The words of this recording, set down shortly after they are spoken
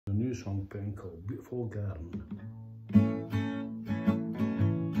A new song Byrne called Beautiful Garden.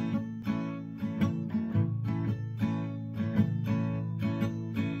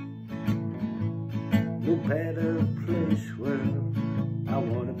 No better place where I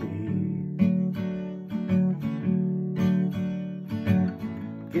wanna be,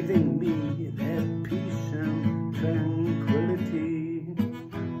 giving me that peace and tranquility.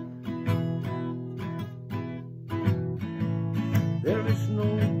 There is no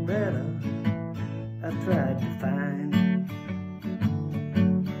better I tried to find.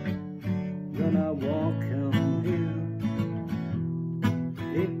 When I walk in here,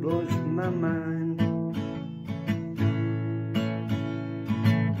 it blows my mind.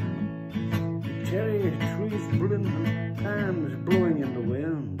 The cherry trees blooming, time's blowing in the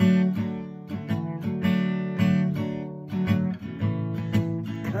wind.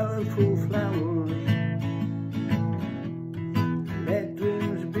 Colorful flowers, let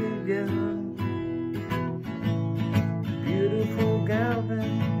dreams begin. Beautiful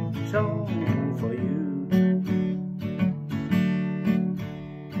garden, it's all for you.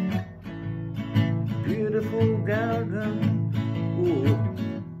 Beautiful garden, oh,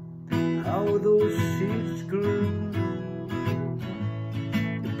 how those seeds grew.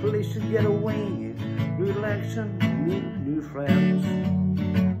 The place to get away, relax and meet new friends.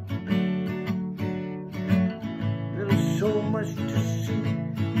 There's so much to see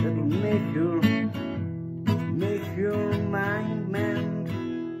that'll make your mind mend.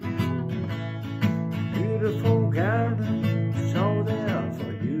 Beautiful garden, it's all there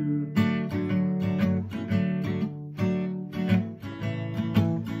for you.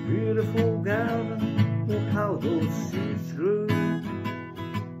 Beautiful garden, oh how those seeds grew.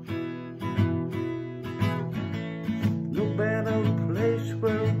 No better place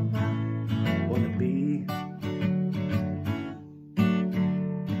where I wanna be,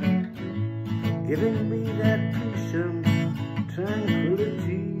 giving me that peace and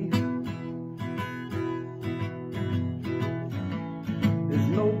tranquility. There's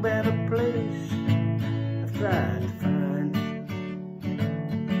no better place I've tried to find.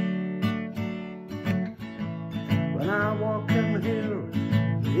 When I walk in here,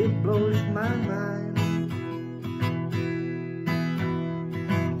 it blows my mind.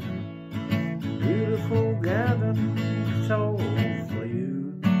 Beautiful garden, it's all for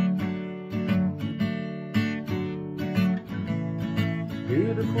you.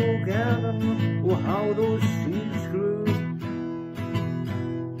 Beautiful garden, oh how those seeds grew.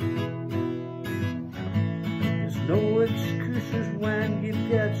 There's no excuses when you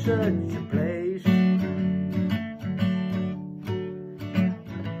get such a place.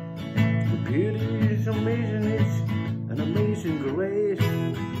 The beauty is amazing, it's an amazing grace.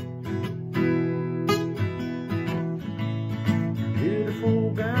 Beautiful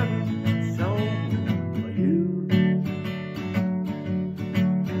garden, it's all for you.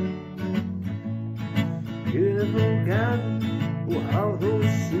 Beautiful garden, oh how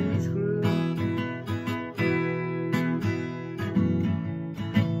those seeds grew.